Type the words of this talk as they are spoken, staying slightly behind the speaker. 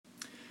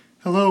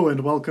Hello and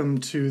welcome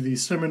to the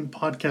Sermon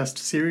Podcast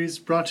series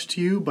brought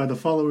to you by the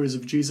followers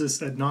of Jesus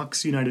at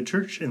Knox United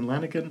Church in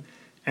Lanigan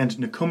and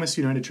Nokomis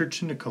United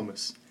Church in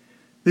Nokomis.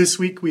 This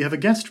week we have a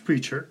guest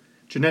preacher,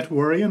 Jeanette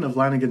Warrion of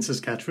Lanigan,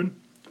 Saskatchewan.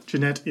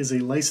 Jeanette is a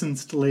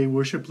licensed lay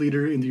worship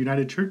leader in the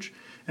United Church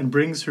and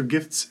brings her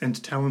gifts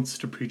and talents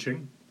to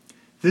preaching.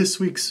 This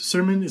week's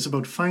sermon is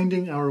about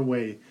finding our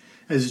way,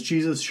 as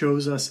Jesus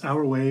shows us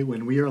our way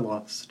when we are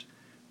lost.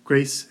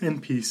 Grace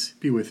and peace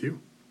be with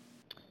you.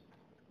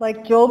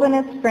 Like Job and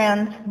his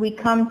friends, we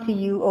come to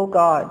you, O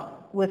God,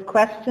 with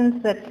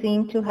questions that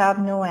seem to have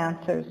no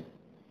answers.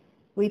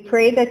 We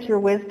pray that your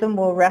wisdom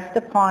will rest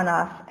upon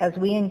us as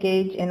we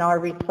engage in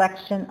our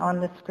reflection on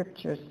the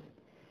Scriptures.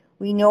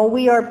 We know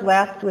we are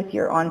blessed with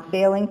your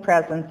unfailing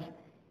presence,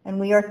 and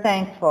we are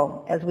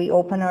thankful as we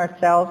open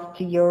ourselves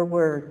to your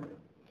word.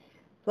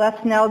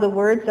 Bless now the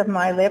words of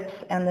my lips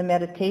and the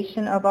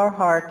meditation of our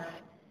hearts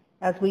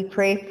as we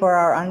pray for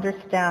our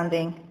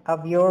understanding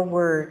of your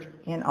word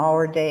in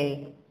our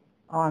day.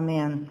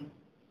 Amen.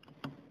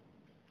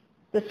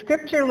 The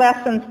scripture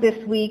lessons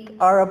this week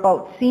are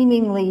about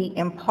seemingly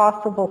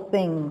impossible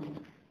things.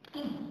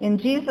 In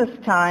Jesus'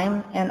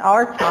 time and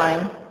our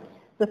time,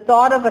 the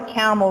thought of a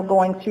camel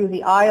going through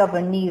the eye of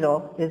a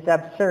needle is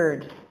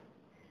absurd.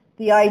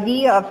 The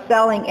idea of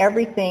selling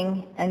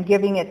everything and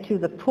giving it to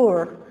the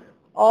poor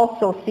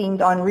also seemed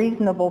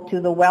unreasonable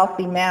to the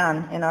wealthy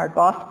man in our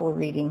gospel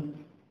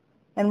reading,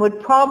 and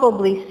would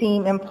probably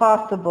seem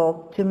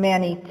impossible to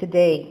many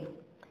today.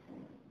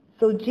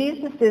 So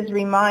Jesus is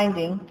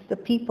reminding the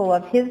people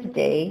of his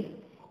day,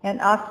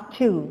 and us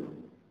too,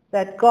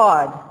 that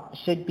God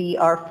should be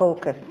our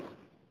focus.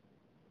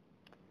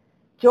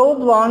 Job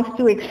longs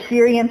to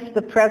experience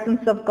the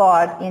presence of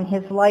God in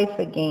his life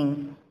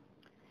again.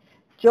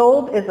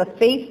 Job is a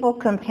faithful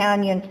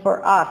companion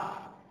for us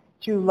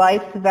through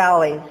life's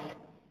valleys,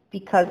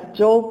 because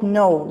Job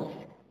knows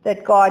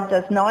that God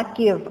does not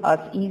give us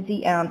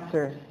easy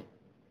answers.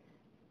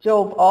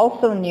 Job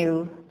also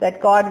knew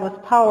that God was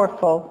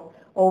powerful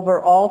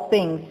over all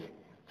things,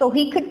 so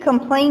he could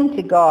complain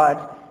to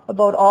God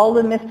about all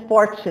the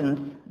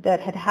misfortunes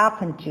that had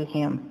happened to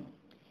him.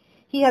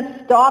 He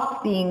had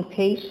stopped being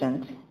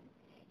patient.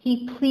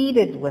 He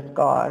pleaded with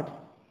God.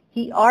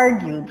 He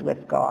argued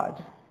with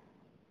God.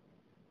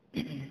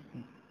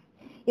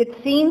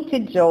 It seemed to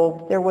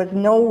Job there was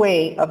no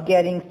way of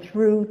getting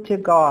through to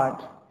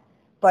God,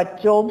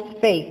 but Job's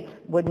faith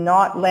would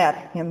not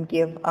let him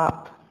give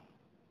up.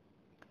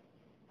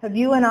 Have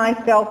you and I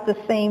felt the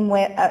same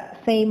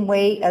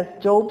way as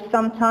Job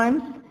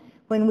sometimes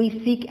when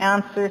we seek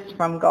answers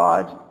from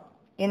God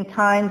in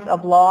times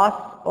of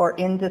loss or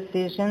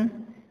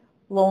indecision,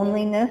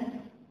 loneliness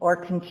or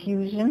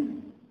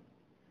confusion?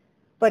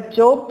 But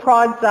Job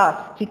prods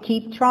us to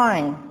keep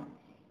trying,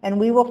 and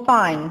we will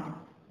find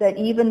that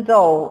even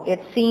though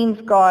it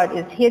seems God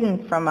is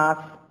hidden from us,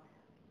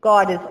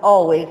 God is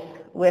always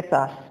with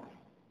us.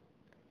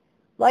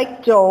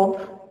 Like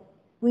Job,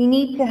 we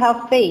need to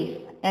have faith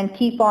and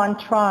keep on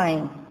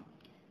trying.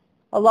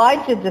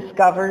 Elijah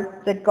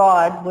discovered that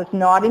God was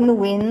not in the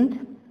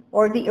wind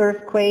or the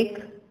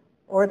earthquake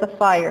or the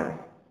fire,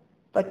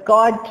 but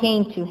God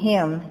came to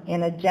him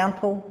in a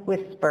gentle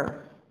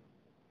whisper.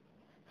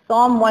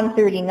 Psalm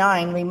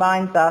 139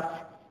 reminds us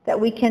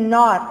that we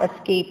cannot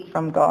escape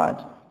from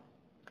God.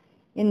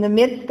 In the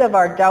midst of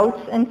our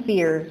doubts and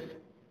fears,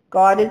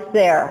 God is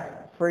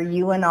there for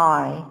you and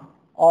I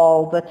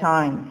all the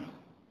time.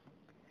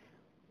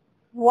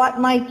 What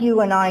might you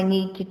and I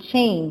need to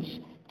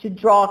change to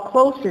draw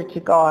closer to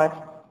God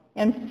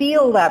and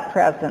feel that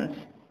presence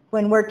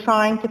when we're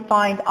trying to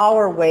find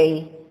our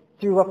way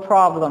through a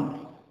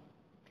problem?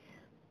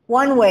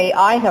 One way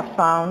I have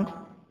found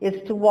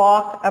is to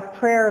walk a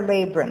prayer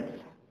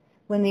labyrinth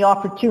when the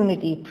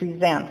opportunity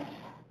presents.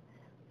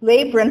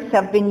 Labyrinths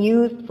have been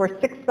used for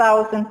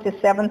 6,000 to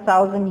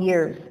 7,000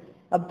 years,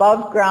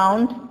 above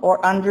ground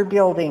or under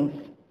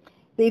buildings.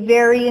 They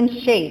vary in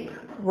shape,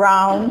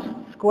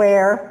 round,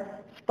 square,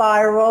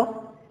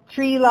 spiral,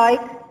 tree-like,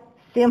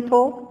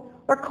 simple,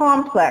 or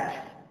complex,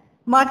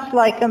 much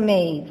like a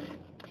maze.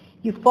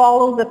 You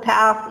follow the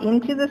path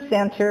into the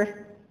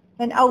center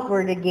and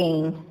outward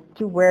again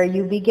to where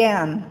you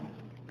began.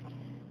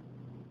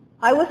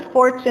 I was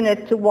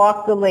fortunate to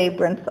walk the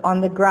labyrinth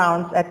on the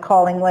grounds at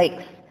Calling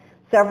Lakes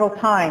several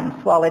times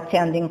while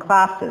attending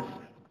classes.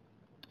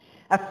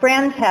 A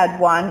friend had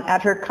one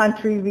at her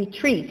country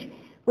retreat,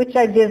 which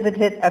I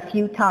visited a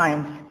few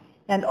times,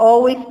 and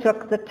always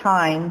took the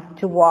time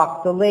to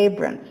walk the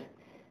labyrinth.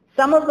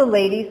 Some of the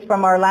ladies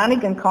from our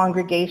Lanigan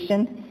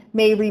congregation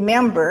may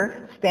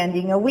remember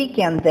spending a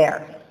weekend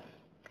there.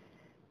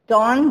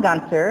 Dawn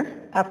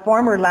Gunther, a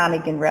former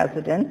Lanigan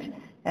resident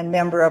and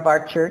member of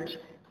our church,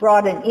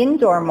 brought an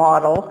indoor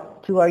model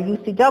to our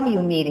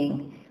UCW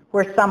meeting,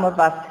 where some of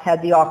us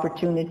had the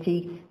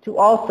opportunity to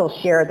also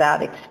share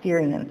that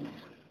experience.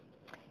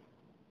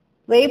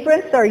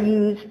 Labyrinths are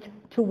used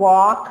to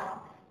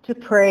walk, to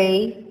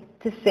pray,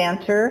 to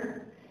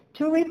center,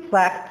 to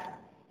reflect,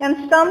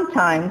 and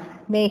sometimes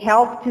may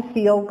help to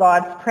feel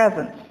God's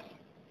presence.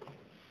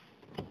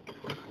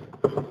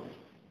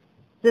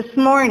 This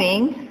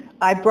morning,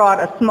 I brought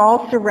a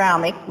small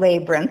ceramic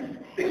labyrinth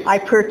I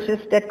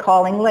purchased at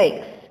Calling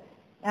Lakes.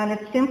 And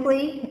it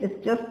simply is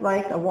just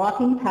like a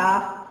walking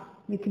path.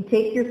 You can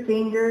take your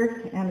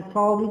finger and it's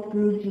all these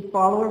grooves you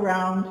follow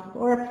around,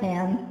 or a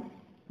pen.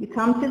 You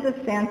come to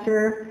the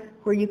center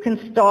where you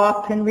can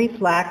stop and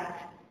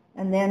reflect,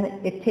 and then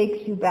it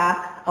takes you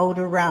back out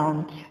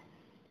around.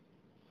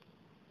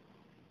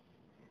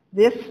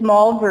 This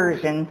small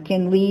version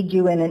can lead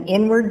you in an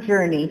inward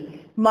journey,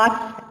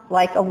 much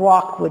like a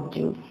walk would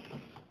do.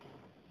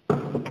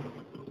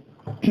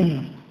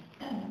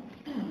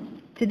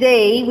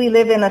 Today, we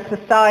live in a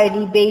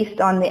society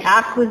based on the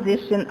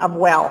acquisition of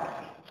wealth.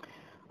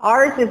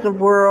 Ours is a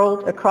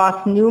world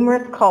across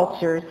numerous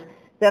cultures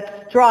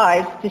that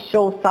strives to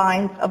show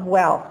signs of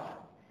wealth.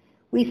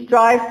 We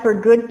strive for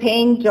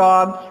good-paying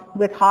jobs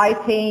with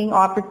high-paying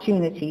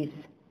opportunities.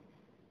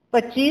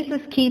 But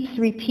Jesus keeps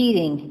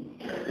repeating,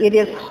 it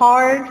is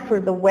hard for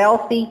the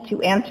wealthy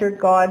to enter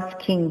God's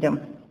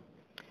kingdom.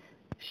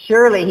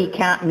 Surely he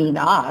can't mean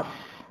us.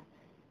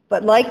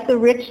 But like the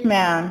rich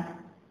man,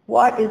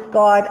 what is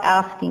God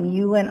asking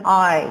you and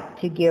I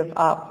to give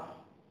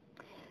up?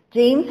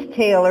 James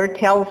Taylor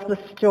tells the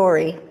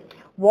story,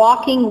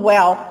 Walking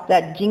Wealth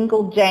That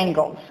Jingle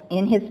Jangles,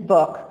 in his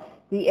book,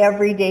 The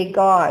Everyday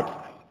God.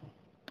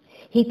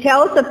 He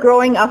tells of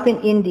growing up in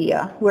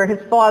India, where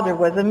his father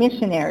was a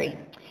missionary,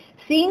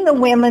 seeing the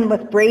women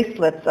with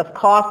bracelets of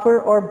copper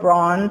or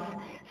bronze,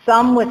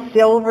 some with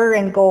silver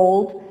and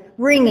gold,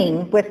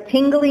 ringing with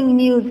tingling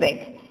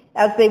music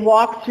as they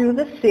walked through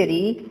the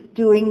city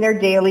doing their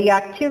daily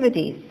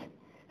activities.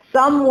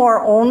 Some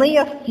wore only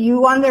a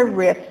few on their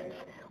wrists,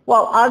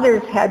 while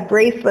others had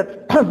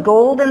bracelets of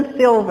gold and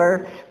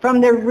silver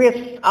from their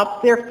wrists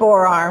up their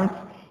forearms,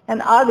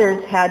 and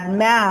others had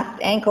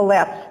masked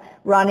anklets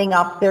running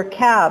up their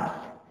calves.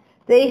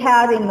 They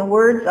had, in the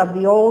words of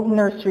the old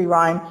nursery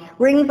rhyme,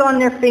 rings on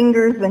their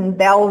fingers and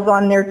bells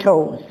on their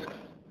toes.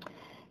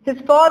 His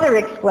father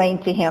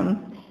explained to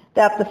him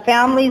that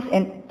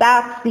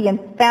that's the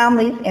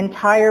family's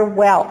entire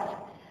wealth.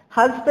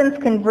 Husbands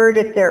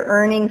converted their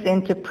earnings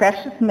into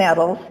precious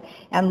metals,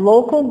 and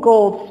local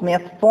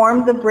goldsmiths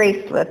formed the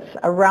bracelets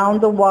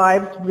around the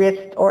wives'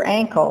 wrist or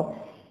ankle,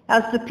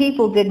 as the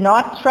people did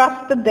not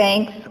trust the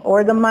banks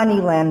or the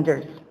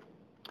moneylenders.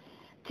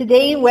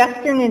 Today,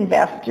 Western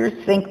investors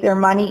sink their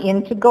money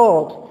into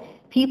gold.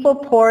 People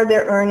pour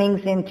their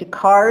earnings into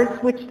cars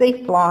which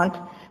they flaunt,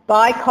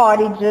 buy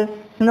cottages,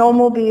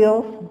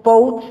 snowmobiles,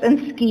 boats,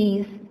 and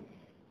skis,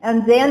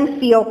 and then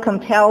feel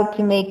compelled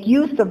to make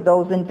use of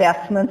those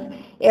investments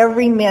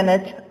every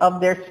minute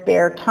of their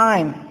spare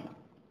time.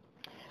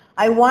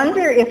 I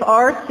wonder if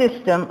our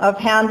system of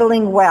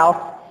handling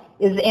wealth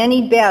is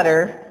any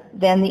better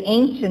than the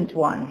ancient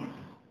one.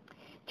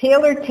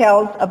 Taylor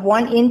tells of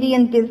one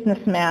Indian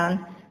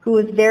businessman who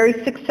was very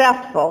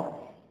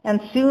successful, and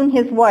soon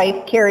his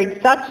wife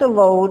carried such a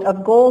load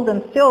of gold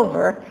and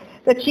silver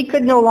that she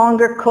could no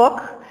longer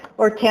cook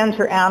or tend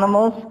her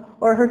animals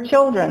or her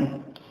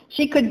children.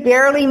 She could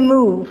barely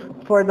move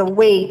for the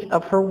weight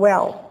of her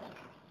wealth.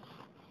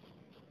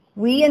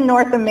 We in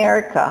North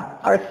America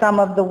are some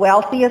of the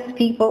wealthiest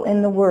people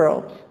in the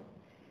world.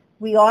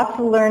 We ought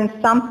to learn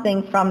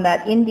something from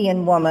that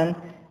Indian woman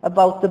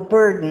about the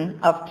burden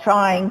of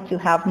trying to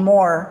have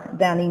more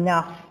than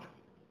enough.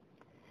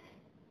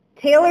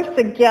 Taylor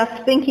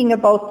suggests thinking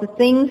about the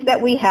things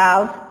that we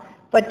have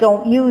but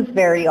don't use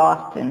very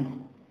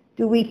often.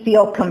 Do we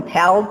feel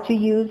compelled to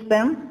use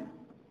them?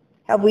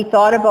 Have we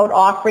thought about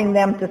offering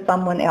them to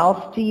someone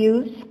else to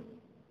use?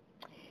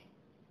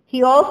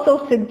 He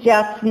also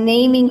suggests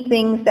naming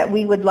things that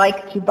we would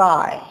like to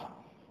buy.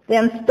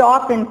 Then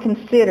stop and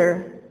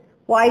consider,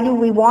 why do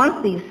we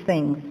want these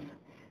things?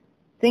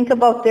 Think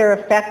about their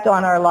effect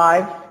on our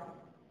lives,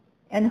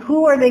 and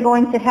who are they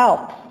going to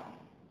help?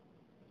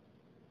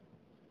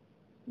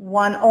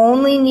 One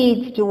only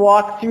needs to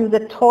walk through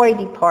the toy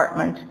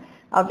department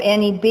of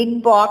any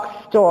big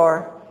box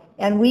store,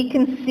 and we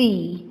can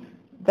see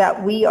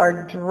that we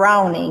are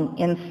drowning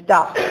in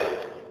stuff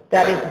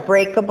that is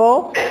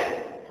breakable,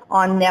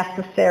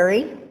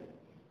 unnecessary,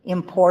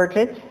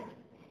 imported,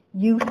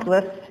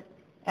 useless,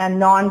 and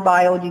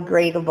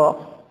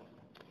non-biodegradable.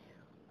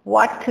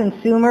 What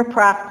consumer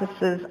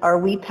practices are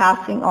we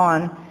passing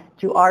on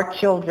to our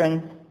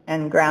children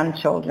and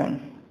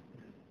grandchildren?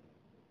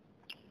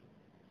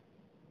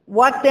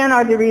 What then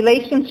are the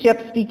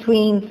relationships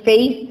between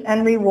faith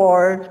and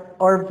reward,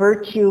 or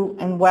virtue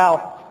and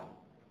wealth?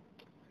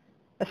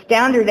 A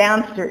standard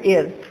answer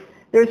is,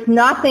 there's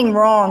nothing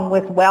wrong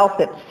with wealth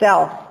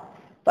itself,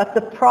 but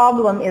the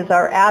problem is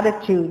our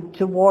attitude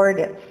toward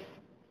it.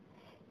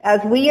 As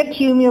we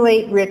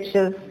accumulate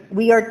riches,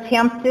 we are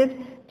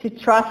tempted to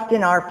trust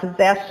in our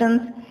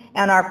possessions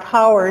and our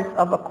powers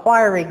of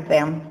acquiring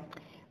them,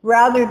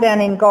 rather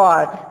than in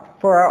God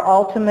for our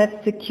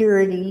ultimate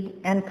security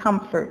and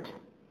comfort.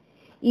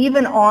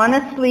 Even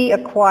honestly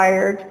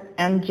acquired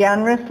and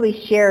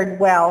generously shared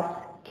wealth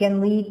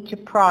can lead to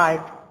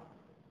pride.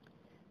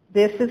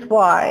 This is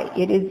why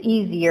it is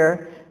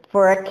easier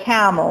for a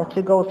camel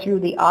to go through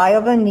the eye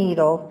of a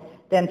needle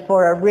than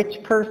for a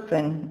rich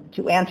person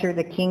to enter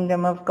the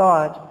kingdom of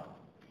God.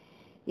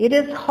 It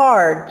is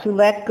hard to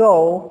let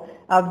go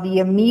of the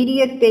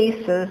immediate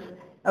basis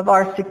of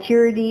our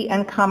security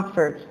and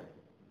comfort,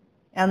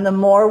 and the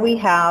more we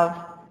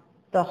have,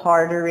 the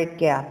harder it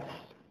gets.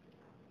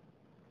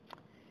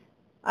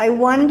 I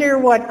wonder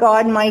what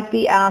God might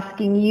be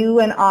asking you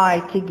and I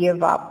to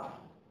give up.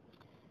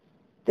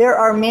 There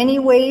are many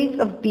ways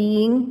of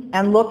being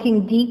and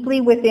looking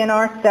deeply within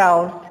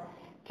ourselves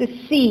to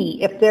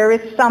see if there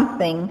is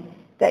something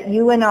that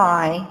you and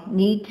I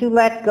need to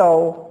let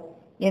go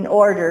in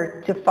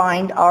order to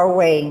find our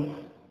way.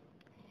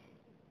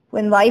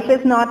 When life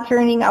is not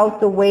turning out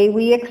the way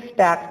we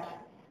expect,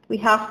 we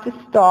have to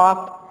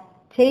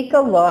stop, take a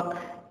look,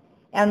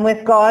 and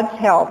with God's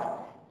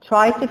help,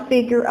 try to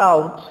figure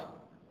out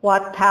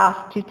what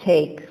path to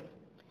take.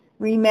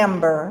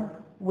 Remember,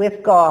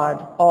 with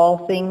God,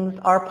 all things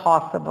are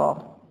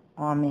possible.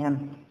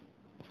 Amen.